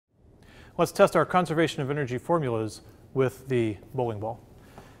Let's test our conservation of energy formulas with the bowling ball.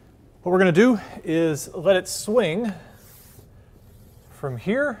 What we're going to do is let it swing from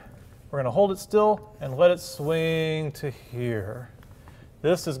here. We're going to hold it still and let it swing to here.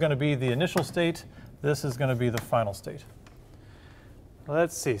 This is going to be the initial state. This is going to be the final state.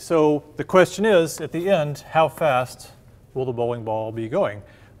 Let's see. So the question is, at the end, how fast will the bowling ball be going?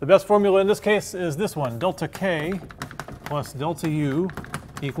 The best formula in this case is this one, delta K plus delta U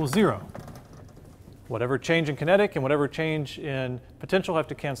equals 0. Whatever change in kinetic and whatever change in potential have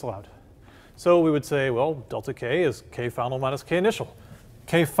to cancel out. So we would say, well, delta K is K final minus K initial.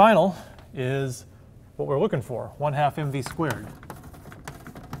 K final is what we're looking for, 1/2 mv squared.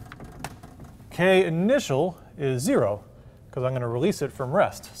 K initial is 0, because I'm going to release it from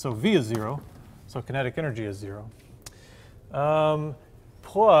rest. So V is 0, so kinetic energy is 0.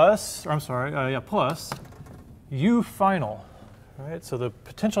 Plus U final, right? So the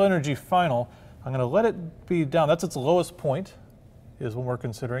potential energy final, I'm going to let it be down. That's its lowest point, is what we're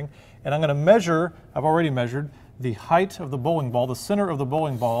considering. And I'm going to measure, I've already measured, the height of the bowling ball, the center of the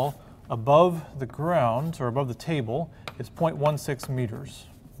bowling ball above the ground, or above the table, is 0.16 meters.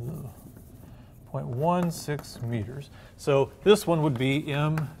 0.16 meters. So this one would be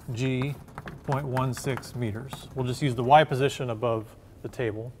mg 0.16 meters. We'll just use the y position above the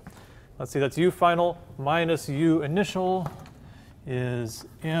table. Let's see, that's U final minus U initial is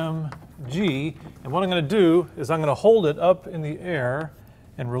mg. And what I'm going to do is I'm going to hold it up in the air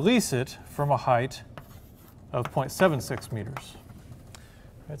and release it from a height of 0.76 meters.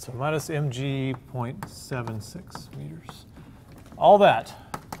 Right, so minus mg 0.76 meters. All that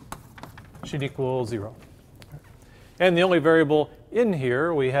should equal 0. And the only variable in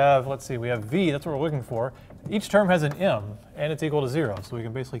here we have, let's see, we have v, that's what we're looking for. Each term has an m, and it's equal to 0, so we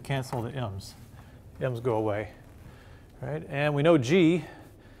can basically cancel the m's. M's go away. Right? And we know g,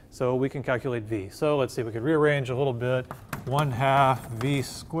 so we can calculate v. So let's see, we could rearrange a little bit. 1/2 v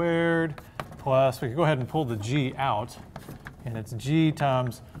squared plus, we could go ahead and pull the g out, and it's g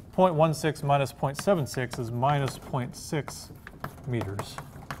times 0.16 minus 0.76 is minus 0.6 meters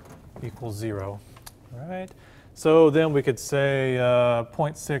equals 0. All right. So then we could say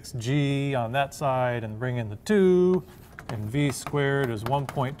 0.6 g on that side and bring in the 2, and v squared is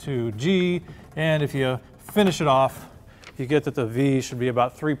 1.2 g. And if you finish it off, you get that the v should be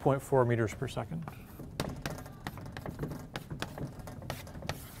about 3.4 meters per second.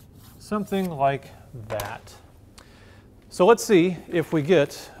 Something like that. So let's see if we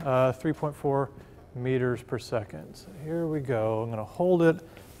get 3.4 meters per second. So here we go. I'm going to hold it.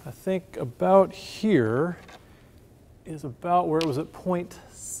 I think about here is about where it was at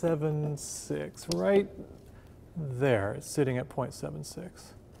 0.76, right there. It's sitting at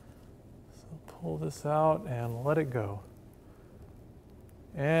 0.76. So pull this out and let it go.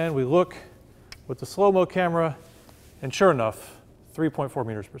 And we look with the slow-mo camera, and sure enough, 3.4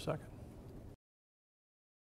 meters per second.